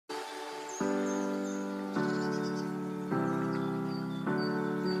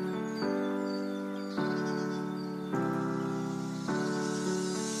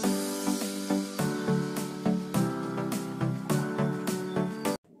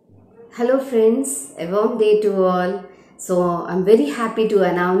Hello friends, a warm day to all. So I'm very happy to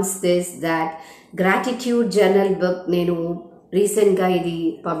announce this that gratitude journal book నేను recent గా ఇది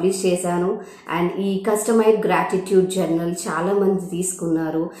publish చేశాను and ఈ customized gratitude journal చాలా మంది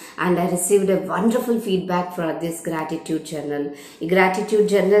తీసుకున్నారు and I received a wonderful feedback for this gratitude journal. ఈ gratitude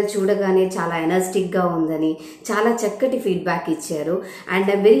journal చూడగానే చాలా ఎనర్జెటిక్ గా ఉందని చాలా చక్కటి ఫీడ్బ్యాక్ ఇచ్చారు and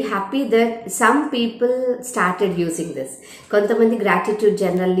I'm very happy that some people started using this. కొంతమంది గ్రాటిట్యూడ్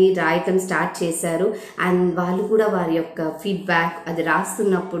జర్నల్ ని రాయటం స్టార్ట్ చేశారు అండ్ వాళ్ళు కూడా వారి యొక్క ఫీడ్బ్యాక్ అది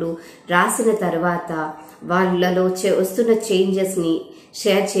రాస్తున్నప్పుడు రాసిన తర్వాత వాళ్ళలో వస్తున్న చేంజెస్ ని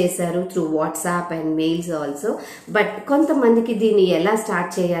షేర్ చేశారు through WhatsApp and mails also. But కొంతమందికి దీన్ని ఎలా స్టార్ట్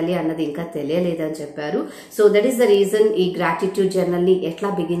చేయాలి అన్నది ఇంకా తెలియలేదని చెప్పారు. So that is the reason ఈ గ్రాటిట్యూడ్ జర్నల్ ని ఎట్లా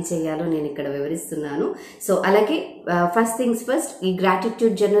బిగిన్ చేయాలో నేను ఇక్కడ వివరిస్తున్నాను. సో అలాగే ఫస్ట్ థింగ్స్ ఫస్ట్, ఈ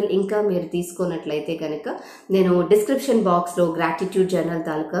గ్రాటిట్యూడ్ జర్నల్ ఇంకా మీరు తీసుకున్నట్లయితే కనుక నేను డిస్క్రిప్షన్ బాక్స్ లో గ్రాటిట్యూడ్ జర్నల్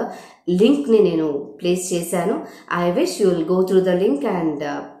తాలూకా లింక్ ని నేను ప్లేస్ చేశాను. I wish you will go through the link and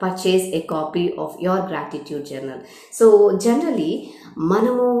purchase a copy of your gratitude journal. So generally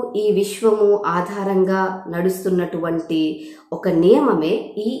మనము ఈ విశ్వము ఆధారంగా నడుస్తున్నటువంటి ఒక నియమమే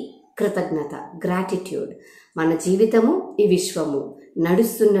ఈ కృతజ్ఞత, గ్రాటిట్యూడ్. మన జీవితము ఈ విశ్వము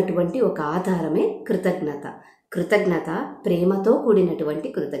నడుస్తున్నటువంటి ఒక ఆధారమే కృతజ్ఞత. కృతజ్ఞత ప్రేమతో కూడినటువంటి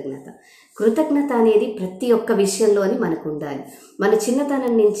కృతజ్ఞత. కృతజ్ఞత అనేది ప్రతి ఒక్క విషయంలోని మనకు ఉండాలి. మన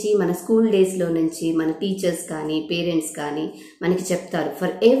చిన్నతనం నుంచి, మన స్కూల్ డేస్లో నుంచి మన టీచర్స్ కానీ పేరెంట్స్ కానీ మనకి చెప్తారు,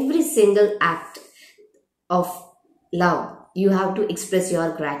 for every single act of love you have to express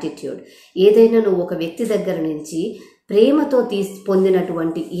your gratitude. ఏదైనా నువ్వు ఒక వ్యక్తి దగ్గర నుంచి ప్రేమతో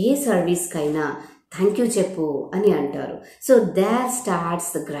పొందినటువంటి ఏ సర్వీస్కైనా థ్యాంక్ యూ చెప్పు అని అంటారు. So there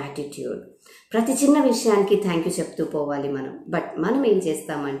starts the gratitude. ప్రతి చిన్న విషయానికి థ్యాంక్ యూ చెప్తూ పోవాలి మనం. బట్ మనం ఏం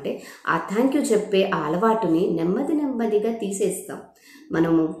చేస్తామంటే ఆ థ్యాంక్ యూ చెప్పే ఆ అలవాటుని నెమ్మదిగా తీసేస్తాం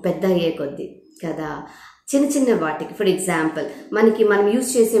మనము పెద్ద అయ్యే కొద్దీ కదా. చిన్న చిన్న వాటికి, ఫర్ ఎగ్జాంపుల్ మనం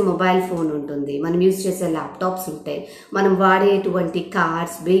యూజ్ చేసే మొబైల్ ఫోన్ ఉంటుంది, మనం యూజ్ చేసే ల్యాప్టాప్స్ ఉంటాయి, మనం వాడేటువంటి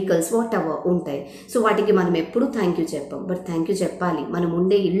కార్స్, వెహికల్స్, వాట్ ఎవర్ ఉంటాయి. సో వాటికి మనం ఎప్పుడూ థ్యాంక్ యూ చెప్పాం. బట్ థ్యాంక్ యూ చెప్పాలి. మనం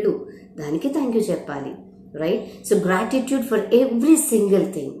ఉండే ఇల్లు, దానికి థ్యాంక్ యూ చెప్పాలి, right? So gratitude for every single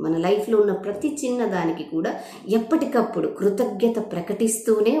thing. మన లైఫ్లో ఉన్న ప్రతి చిన్న దానికి కూడా ఎప్పటికప్పుడు కృతజ్ఞత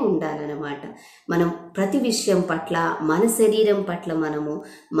ప్రకటిస్తూనే ఉండాలన్నమాట. మనం ప్రతి విషయం పట్ల, మన శరీరం పట్ల మనము,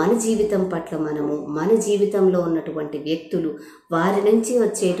 మన జీవితం పట్ల మనము, మన జీవితంలో ఉన్నటువంటి వ్యక్తులు, వారి నుంచి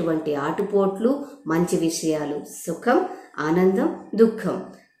వచ్చేటువంటి ఆటుపోట్లు, మంచి విషయాలు, సుఖం, ఆనందం, దుఃఖం,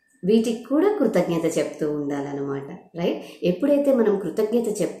 వీటికి కూడా కృతజ్ఞత చెప్తూ ఉండాలన్నమాట, రైట్? ఎప్పుడైతే మనం కృతజ్ఞత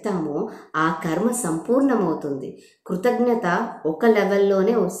చెప్తామో ఆ కర్మ సంపూర్ణమవుతుంది. కృతజ్ఞత ఒక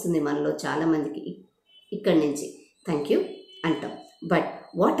లెవెల్లోనే వస్తుంది మనలో చాలా మందికి. ఇక్కడి నుంచి థ్యాంక్ యూ అంటాం. But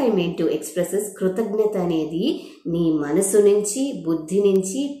what I mean to express is, కృతజ్ఞత అనేది నీ మనసు నుంచి, బుద్ధి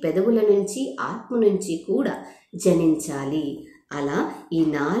నుంచి, పెదవుల నుంచి, ఆత్మ నుంచి కూడా జనించాలి. అలా ఈ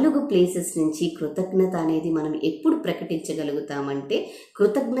 4 ప్లేసెస్ నుంచి కృతజ్ఞత అనేది మనం ఎప్పుడు ప్రకటించగలుగుతామంటే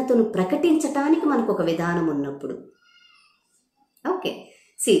కృతజ్ఞతను ప్రకటించటానికి మనకు ఒక విధానం ఉన్నప్పుడు. ఓకే,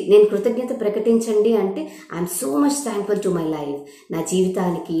 నేను కృతజ్ఞత ప్రకటించండి అంటే I'm so much thankful to my life. నా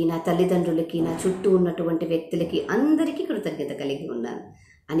జీవితానికి, నా తల్లిదండ్రులకి, నా చుట్టూ ఉన్నటువంటి వ్యక్తులకి అందరికీ కృతజ్ఞత కలిగి ఉన్నాను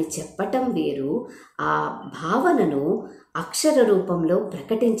అని చెప్పటం వేరు, ఆ భావనను అక్షర రూపంలో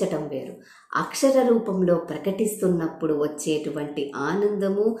ప్రకటించటం వేరు. అక్షర రూపంలో ప్రకటిస్తున్నప్పుడు వచ్చేటువంటి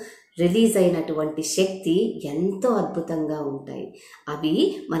ఆనందము, రిలీజ్ అయినటువంటి శక్తి ఎంతో అద్భుతంగా ఉంటాయి. అవి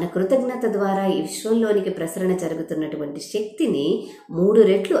మన కృతజ్ఞత ద్వారా ఈ విశ్వంలోనికి ప్రసరణ జరుగుతున్నటువంటి శక్తిని 3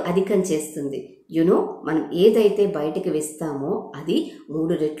 రెట్లు అధికం చేస్తుంది. యునో, మనం ఏదైతే బయటికి వేస్తామో అది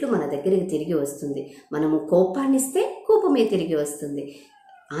 3 రెట్లు మన దగ్గరికి తిరిగి వస్తుంది. మనము కోపాన్ని ఇస్తే కోపమే తిరిగి వస్తుంది,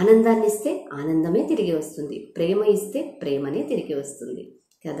 ఆనందాన్ని ఇస్తే ఆనందమే తిరిగి వస్తుంది, ప్రేమ ఇస్తే ప్రేమనే తిరిగి వస్తుంది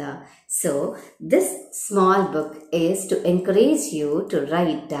కదా. So this small book is to encourage you to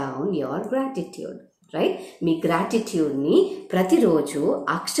right down your gratitude, right? మీ గ్రాటిట్యూడ్ని ప్రతిరోజు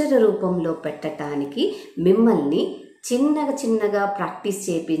అక్షర రూపంలో పెట్టడానికి మిమ్మల్ని చిన్నగా ప్రాక్టీస్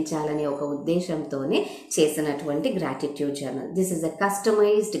చేయించాలనే ఒక ఉద్దేశంతోనే చేసినటువంటి gratitude journal. This is a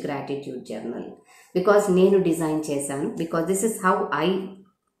customized gratitude journal because నేను డిజైన్ చేశాను, because this is how I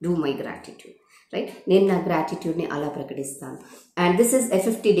do my gratitude, right? నేను నా గ్రాటిట్యూడ్ని అలా ప్రకటిస్తాను. And this is a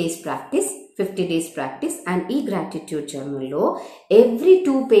 50 days practice. And ఈ గ్రాటిట్యూడ్ జర్నల్లో ఎవ్రీ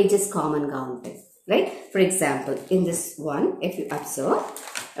 2 pages కామన్గా ఉంటాయి, right? For example in this one, if you observe,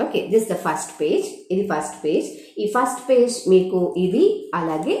 okay, this the first page. ఇది first page. ఈ first page మీకు ఇది,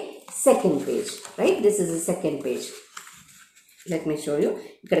 అలాగే second page, right? This is the second page. Let me show you.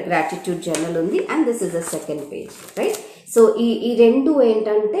 ఇక్కడ gratitude journal ఉంది and this is the second page, right? So ఈ రెండు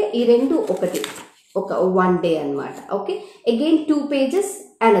ఏంటంటే, ఈ రెండు ఒకటి, ఒక 1 డే అన్నమాట. Okay, again 2 pages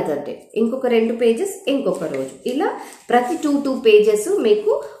another day, ఇంకొక 2 పేజెస్ ఇంకొక రోజు, ఇలా ప్రతి 2 పేజెస్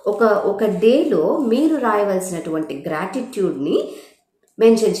మీకు ఒక డేలో మీరు రాయవలసినటువంటి గ్రాటిట్యూడ్ని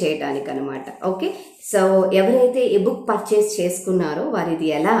మెన్షన్ చేయడానికి అనమాట. ఓకే, సో ఎవరైతే ఈ బుక్ పర్చేస్ చేసుకున్నారో వారు ఇది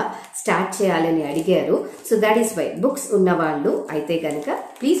ఎలా స్టార్ట్ చేయాలని అడిగారు. So that is why books ఉన్నవాళ్ళు అయితే కనుక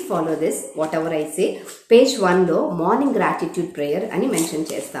please follow this what ever I say. Page 1లో morning gratitude prayer అని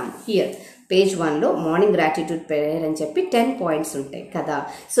మెన్షన్ చేస్తాం. Here page 1లో morning gratitude prayer అని చెప్పి 10 పాయింట్స్ ఉంటాయి కదా.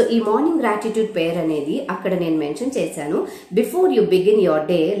 సో ఈ మార్నింగ్ గ్రాటిట్యూడ్ ప్రేయర్ అనేది అక్కడ నేను మెన్షన్ చేశాను. Before you begin your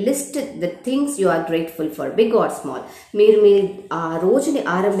day list the things you are grateful for, big or small. మీరు ఆ రోజుని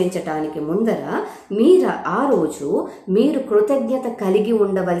ఆరంభించడానికి ముందర ఆ రోజు మీరు కృతజ్ఞత కలిగి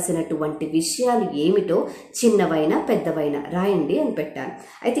ఉండవలసినటువంటి విషయాలు ఏమిటో చిన్నవైనా పెద్దవైనా రాయండి అని పెట్టాను.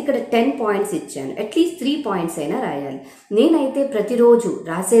 అయితే ఇక్కడ 10 పాయింట్స్ ఇచ్చాను. అట్లీస్ట్ 3 పాయింట్స్ అయినా రాయాలి. నేనైతే ప్రతిరోజు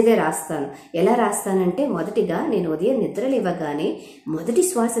రాసేదే రాస్తాను. ఎలా రాస్తానంటే, మొదటిగా నేను ఉదయం నిద్రలేవగానే మొదటి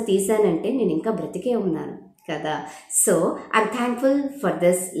శ్వాస తీశానంటే నేను ఇంకా బ్రతికే ఉన్నాను కదా. So I'm thankful for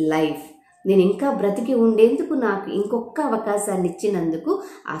this life. నేను ఇంకా బ్రతికి ఉండేందుకు నాకు ఇంకొక అవకాశాన్ని ఇచ్చినందుకు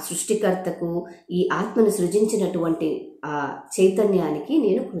ఆ సృష్టికర్తకు, ఈ ఆత్మను సృజించినటువంటి ఆ చైతన్యానికి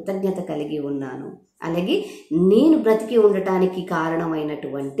నేను కృతజ్ఞత కలిగి ఉన్నాను. అలాగే నేను బ్రతికి ఉండటానికి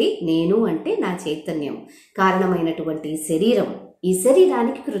కారణమైనటువంటి, నేను అంటే నా చైతన్యం, కారణమైనటువంటి ఈ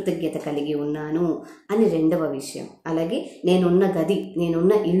శరీరానికి కృతజ్ఞత కలిగి ఉన్నాను అని రెండవ విషయం. అలాగే నేనున్న గది,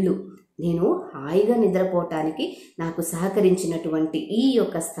 నేనున్న ఇల్లు, నేను హాయిగా నిద్రపోవటానికి నాకు సహకరించినటువంటి ఈ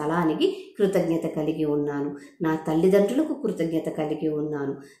యొక్క స్థలానికి కృతజ్ఞత కలిగి ఉన్నాను. నా తల్లిదండ్రులకు కృతజ్ఞత కలిగి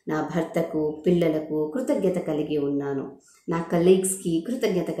ఉన్నాను. నా భర్తకు, పిల్లలకు కృతజ్ఞత కలిగి ఉన్నాను. నా కలీగ్స్కి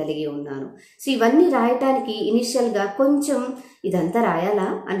కృతజ్ఞత కలిగి ఉన్నాను. సో ఇవన్నీ రాయటానికి ఇనిషియల్గా కొంచెం ఇదంతా రాయాలా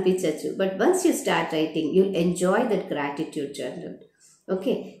అనిపించవచ్చు. But once you start writing you'll enjoy that gratitude journal.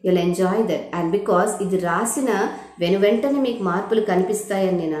 Okay, you'll enjoy that. And because ఇది రాసిన వెంటనే మీకు మార్పులు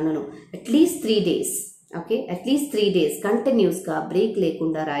కనిపిస్తాయని నేను అనను. At least 3 days, okay, at least 3 days కంటిన్యూస్గా బ్రేక్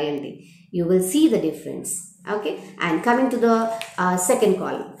లేకుండా రాయండి. You will see the difference. Okay, and coming to the second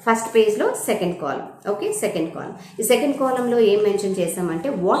column, first పేజ్లో second column. Okay, second column. ఈ సెకండ్ కాలంలో ఏం మెన్షన్ చేసామంటే,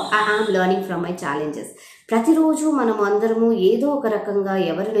 what I am learning from my challenges. ప్రతిరోజు మనం అందరము ఏదో ఒక రకంగా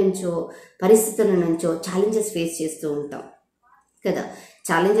ఎవరి నుంచో, పరిస్థితుల నుంచో ఛాలెంజెస్ ఫేస్ చేస్తూ ఉంటాం కదా.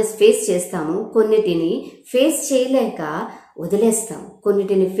 ఛాలెంజెస్ ఫేస్ చేస్తాము, కొన్నిటిని ఫేస్ చేయలేక వదిలేస్తాం,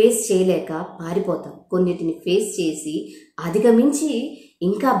 కొన్నిటిని ఫేస్ చేయలేక పారిపోతాం, కొన్నిటిని ఫేస్ చేసి అధిగమించి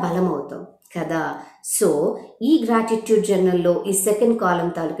ఇంకా బలం అవుతాం కదా. సో ఈ గ్రాటిట్యూడ్ జర్నల్లో ఈ సెకండ్ కాలం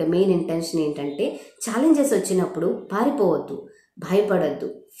తాలూకా మెయిన్ ఇంటెన్షన్ ఏంటంటే, ఛాలెంజెస్ వచ్చినప్పుడు పారిపోవద్దు, భయపడద్దు,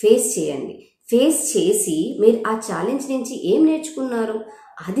 ఫేస్ చేయండి. ఫేస్ చేసి మీరు ఆ ఛాలెంజ్ నుంచి ఏం నేర్చుకున్నారు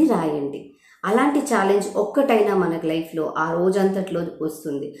అది రాయండి. అలాంటి ఛాలెంజ్ ఒక్కటైనా మనకు లైఫ్లో ఆ రోజంతట్లో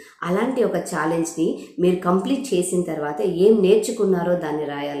వస్తుంది. అలాంటి ఒక ఛాలెంజ్ని మీరు కంప్లీట్ చేసిన తర్వాత ఏం నేర్చుకున్నారో దాన్ని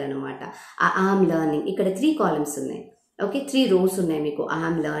రాయాలన్నమాట. I am learning. ఇక్కడ 3 కాలమ్స్ ఉన్నాయి. ఓకే, 3 rows ఉన్నాయి మీకు ఐ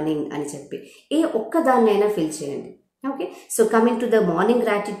ఆమ్ లెర్నింగ్ అని చెప్పి. ఒక్కదాన్నైనా ఫిల్ చేయండి. Okay, so coming to the morning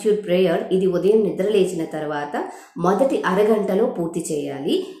gratitude prayer, ఇది ఉదయం నిద్ర లేచిన తర్వాత మొదటి అరగంటలో పూర్తి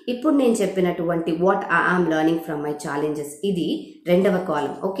చేయాలి. ఇప్పుడు నేను చెప్పినటువంటి what I am learning from my challenges, ఇది రెండవ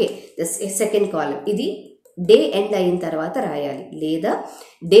కాలం. ఓకే, ద సెకండ్ కాలం, ఇది డే ఎండ్ అయిన తర్వాత రాయాలి, లేదా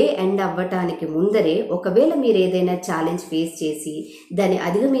డే ఎండ్ అవ్వటానికి ముందరే ఒకవేళ మీరు ఏదైనా ఛాలెంజ్ ఫేస్ చేసి దాన్ని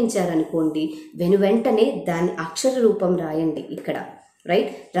అధిగమించారనుకోండి, వెంటనే దాని అక్షర రూపం రాయండి ఇక్కడ, రైట్,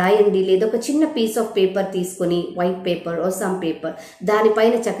 రాయండి. లేదా ఒక చిన్న పీస్ ఆఫ్ పేపర్ తీసుకొని, white paper are some paper,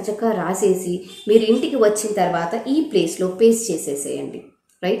 దానిపైన చక్కచక్క రాసేసి మీరు ఇంటికి వచ్చిన తర్వాత ఈ ప్లేస్లో పేస్ట్ చేసేసేయండి.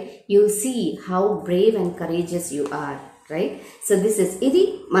 Right, you will see how Brave and courageous you are. Right, so ఇది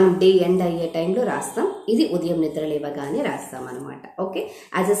మనం డే ఎండ్ అయ్యే టైంలో రాస్తాం, ఇది ఉదయం నిద్ర లేవగానే రాస్తాం అనమాట. ఓకే,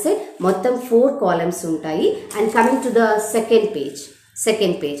 యాజ్ అ సెడ్ మొత్తం 4 కాలమ్స్ ఉంటాయి. And coming to the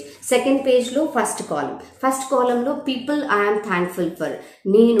second పేజ్లో ఫస్ట్ కాలంలో పీపుల్ ఐఎమ్ థ్యాంక్ఫుల్ ఫర్,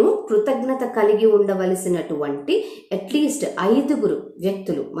 నేను కృతజ్ఞత కలిగి ఉండవలసినటువంటి అట్లీస్ట్ 5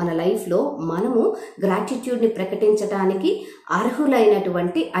 వ్యక్తులు మన లైఫ్లో మనము గ్రాటిట్యూడ్ని ప్రకటించడానికి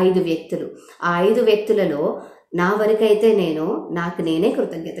అర్హులైనటువంటి 5 వ్యక్తులు. ఆ 5 వ్యక్తులలో నా వరకైతే నాకు నేనే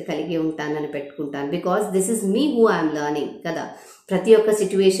కృతజ్ఞత కలిగి ఉంటానని పెట్టుకుంటాను. Because this is me who I'm learning కదా. ప్రతి ఒక్క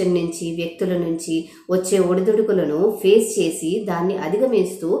సిచ్యువేషన్ నుంచి, వ్యక్తుల నుంచి వచ్చే ఒడిదుడుకులను ఫేస్ చేసి దాన్ని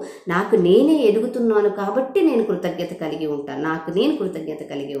అధిగమిస్తూ నాకు నేనే ఎదుగుతున్నాను కాబట్టి నేను కృతజ్ఞత కలిగి ఉంటాను, నాకు నేను కృతజ్ఞత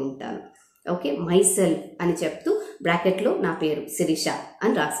కలిగి ఉంటాను. ఓకే, మై సెల్ఫ్ అని చెప్తూ బ్రాకెట్లో నా పేరు శిరీష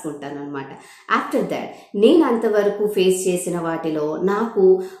అని రాసుకుంటాను అనమాట. ఆఫ్టర్ దాట్ నేను అంతవరకు ఫేస్ చేసిన వాటిలో నాకు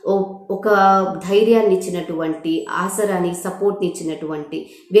ఒక ధైర్యాన్ని ఇచ్చినటువంటి, ఆసరాని, సపోర్ట్ని ఇచ్చినటువంటి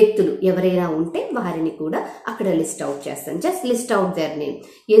వ్యక్తులు ఎవరైనా ఉంటే వారిని కూడా అక్కడ లిస్ట్ అవుట్ చేస్తాను. Just list out their name.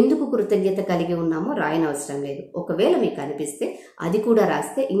 ఎందుకు కృతజ్ఞత కలిగి ఉన్నామో రాయనవసరం లేదు. ఒకవేళ మీకు అనిపిస్తే అది కూడా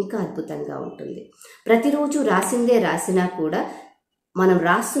రాస్తే ఇంకా అద్భుతంగా ఉంటుంది. ప్రతిరోజు రాసిందే రాసినా కూడా మనం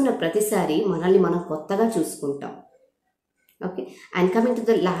రాస్తున్న ప్రతిసారి మనల్ని మనం కొత్తగా చూసుకుంటాం. Okay, and coming to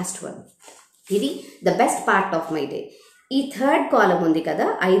the last one, ఇది the best part of my day. ఈ థర్డ్ కాలం ఉంది కదా,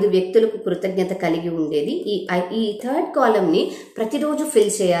 5 వ్యక్తులకు కృతజ్ఞత కలిగి ఉండేది. ఈ థర్డ్ కాలంని ప్రతిరోజు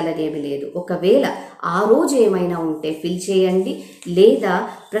ఫిల్ చేయాలనేమి లేదు. ఒకవేళ ఆ రోజు ఏమైనా ఉంటే ఫిల్ చేయండి, లేదా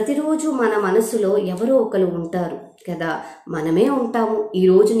ప్రతిరోజు మన మనసులో ఎవరో ఒకరు ఉంటారు కదా, మనమే ఉంటాము.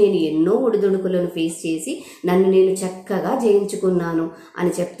 ఈరోజు నేను ఎన్నో ఒడిదుడుకులను ఫేస్ చేసి నన్ను నేను చక్కగా జయించుకున్నాను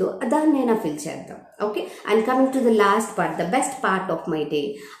అని చెప్తూ దాన్నైనా ఫిల్ చేద్దాం. Okay, and coming to the last part, the best part of my day.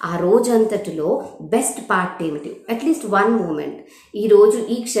 ఆ రోజంతటిలో బెస్ట్ పార్ట్ ఏమిటి? అట్లీస్ట్ వన్ మూమెంట్, ఈరోజు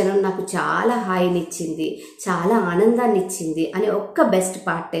ఈ క్షణం నాకు చాలా హాయినిచ్చింది, చాలా ఆనందాన్ని ఇచ్చింది అని ఒక్క బెస్ట్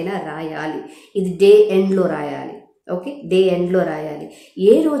పార్ట్ అయినా రాయాలి. ఇది డే ఎండ్లో రాయాలి. ఓకే, డే ఎండ్లో రాయాలి.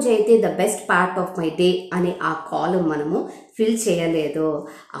 ఏ రోజైతే the best part of my day అనే ఆ కాలం మనము ఫిల్ చేయలేదో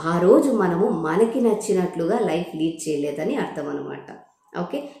ఆ రోజు మనము మనకి నచ్చినట్లుగా లైఫ్ లీడ్ చేయలేదని అర్థం అనమాట.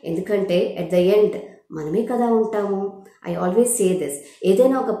 ఓకే, ఎందుకంటే ఎట్ ద ఎండ్ మనమే కదా ఉంటాము. ఐ ఆల్వేస్ సే దిస్,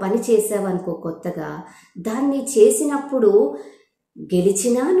 ఏదైనా ఒక పని చేసావనుకో కొత్తగా, దాన్ని చేసినప్పుడు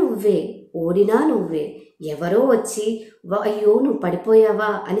గెలిచినా నువ్వే, ఓడినా నువ్వే. ఎవరో వచ్చి అయ్యో నువ్వు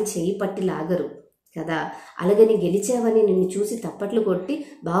పడిపోయావా అని చేయి పట్టి లాగరు కదా. అలాగని గెలిచావని నిన్ను చూసి తప్పట్లు కొట్టి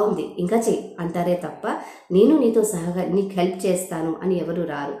బాగుంది ఇంకా చెయ్యి అంటారే తప్ప నేను నీతో నీకు హెల్ప్ చేస్తాను అని ఎవరు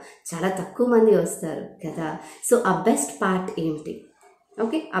రారు. చాలా తక్కువ మంది వస్తారు కదా. సో ఆ బెస్ట్ పార్ట్ ఏమిటి?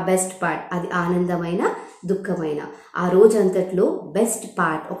 ఓకే, ఆ బెస్ట్ పార్ట్ అది ఆనందమైన, దుఃఖమైన ఆ రోజంతట్లో బెస్ట్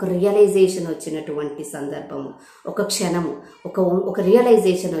పార్ట్ ఒక రియలైజేషన్ వచ్చినటువంటి సందర్భము, ఒక క్షణము, ఒక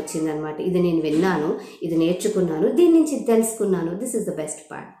రియలైజేషన్ వచ్చిందనమాట. ఇది నేను విన్నాను, ఇది నేర్చుకున్నాను, దీని నుంచి తెలుసుకున్నాను. This is the best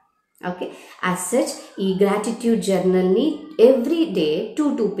part. Okay, as such ఈ gratitude జర్నల్ని every day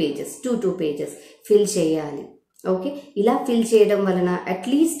 2 pages fill చేయాలి. ఓకే, ఇలా ఫిల్ చేయడం వలన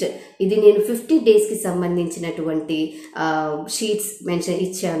అట్లీస్ట్ ఇది నేను 50 డేస్కి సంబంధించినటువంటి షీట్స్ మెన్షన్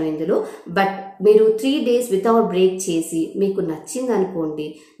ఇచ్చాను ఇందులో. బట్ మీరు 3 days వితౌట్ బ్రేక్ చేసి మీకు నచ్చింది అనుకోండి,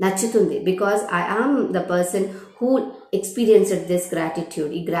 నచ్చుతుంది. Because I am the person who experienced this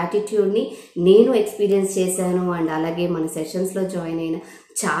gratitude. ఈ గ్రాటిట్యూడ్ని నేను ఎక్స్పీరియన్స్ చేశాను. అండ్ అలాగే మన సెషన్స్లో జాయిన్ అయిన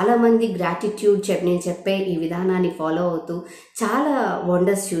చాలామంది గ్రాటిట్యూడ్ నేను చెప్పే ఈ విధానాన్ని ఫాలో అవుతూ చాలా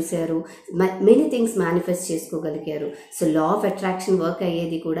వండర్స్ చూశారు, many things manifest చేసుకోగలిగారు. So law of attraction work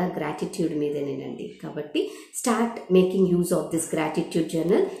అయ్యేది కూడా గ్రాటిట్యూడ్ మీదేనేనండి. కాబట్టి start making use of this gratitude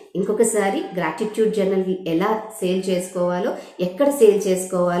journal. ఇంకొకసారి గ్రాటిట్యూడ్ జర్నల్ ఎలా సేల్ చేసుకోవాలో, ఎక్కడ సేల్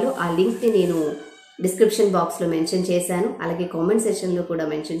చేసుకోవాలో ఆ లింక్ని నేను డిస్క్రిప్షన్ బాక్స్లో మెన్షన్ చేశాను, అలాగే కామెంట్ సెషన్లో కూడా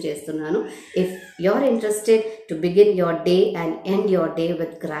మెన్షన్ చేస్తున్నాను. If you're interested to begin your day and end your day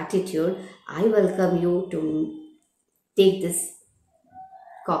with gratitude, I welcome you to take this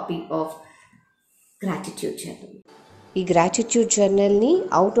copy of gratitude journal. ఈ గ్రాటిట్యూడ్ జర్నల్ని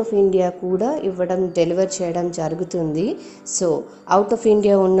అవుట్ ఆఫ్ ఇండియా కూడా deliver చేయడం జరుగుతుంది. So out of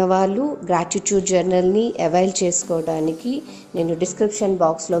India ఉన్న వాళ్ళు gratitude జర్నల్ని avail చేసుకోవడానికి నేను description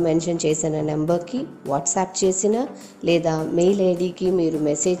బాక్స్లో mention చేసిన నెంబర్కి వాట్సాప్ చేసిన లేదా మెయిల్ ఐడికి మీరు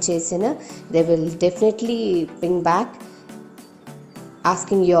మెసేజ్ చేసిన they will definitely ping back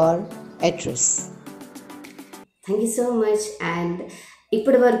asking your address. Thank you so much. And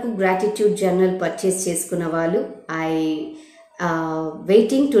ఇప్పటి వరకు గ్రాటిట్యూడ్ జర్నల్ పర్చేస్ చేసుకున్న వాళ్ళు I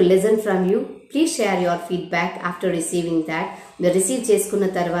waiting to listen from you. Please share your feedback after receiving that. మీరు receive చేసుకున్న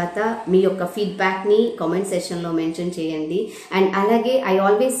తర్వాత మీ యొక్క ఫీడ్బ్యాక్ని comment సెషన్లో mention చేయండి. అండ్ అలాగే I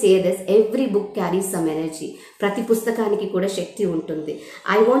always say this, every book carries some energy. ప్రతి పుస్తకానికి కూడా శక్తి ఉంటుంది.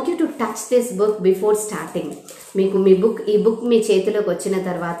 I want you to touch this book before starting. మీకు ఈ బుక్ మీ చేతిలోకి వచ్చిన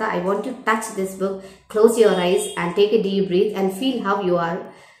తర్వాత I want you touch this book, close your eyes and take a deep breath and feel how you are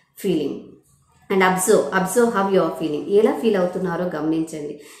feeling. And observe how you are feeling. ఎలా feel అవుతున్నారో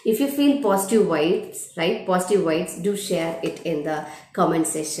గమనించండి. If you feel positive vibes, right, positive vibes, do share it in the comment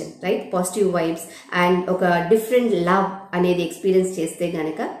session, right. Positive vibes and ఒక different love అనేది experience చేస్తే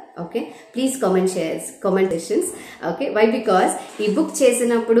కనుక okay, please comment sessions. Okay, why? Because ఈ book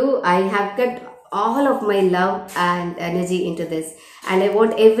చేసినప్పుడు I have cut all of my love and energy into this, and I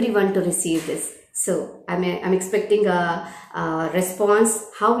want everyone to receive this. So I'm expecting a response,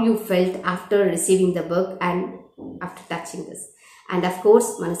 how you felt after receiving the book and after touching this. And of course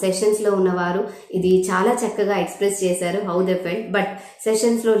మన సెషన్స్లో ఉన్నవారు ఇది చాలా చక్కగా express చేశారు how they felt. But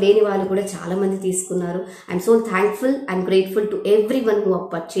సెషన్స్లో లేని వాళ్ళు కూడా చాలామంది తీసుకున్నారు. I'm so thankful and grateful to every one who have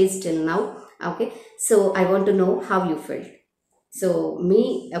purchase till now. Okay, so I want to know how you felt. So మీ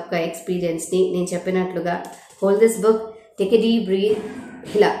యొక్క ఎక్స్పీరియన్స్ని నేను చెప్పినట్లుగా hold this book, take a deep breath,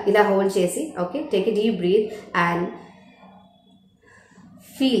 ఇలా హోల్డ్ చేసి, okay, take a deep breath and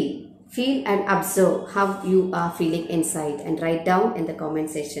feel and observe how you are feeling inside and write down in the comment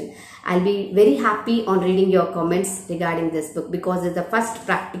section. I'll be very happy on reading your comments regarding this book because it's the first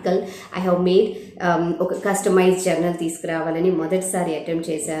practical I have made. ఒక customized journal తీసుకురావాలని మొదటిసారి attempt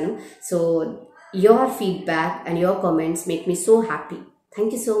చేశాను. So your feedback and your comments make me so happy.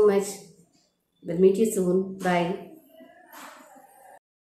 Thank you so much. We'll meet you soon. Bye.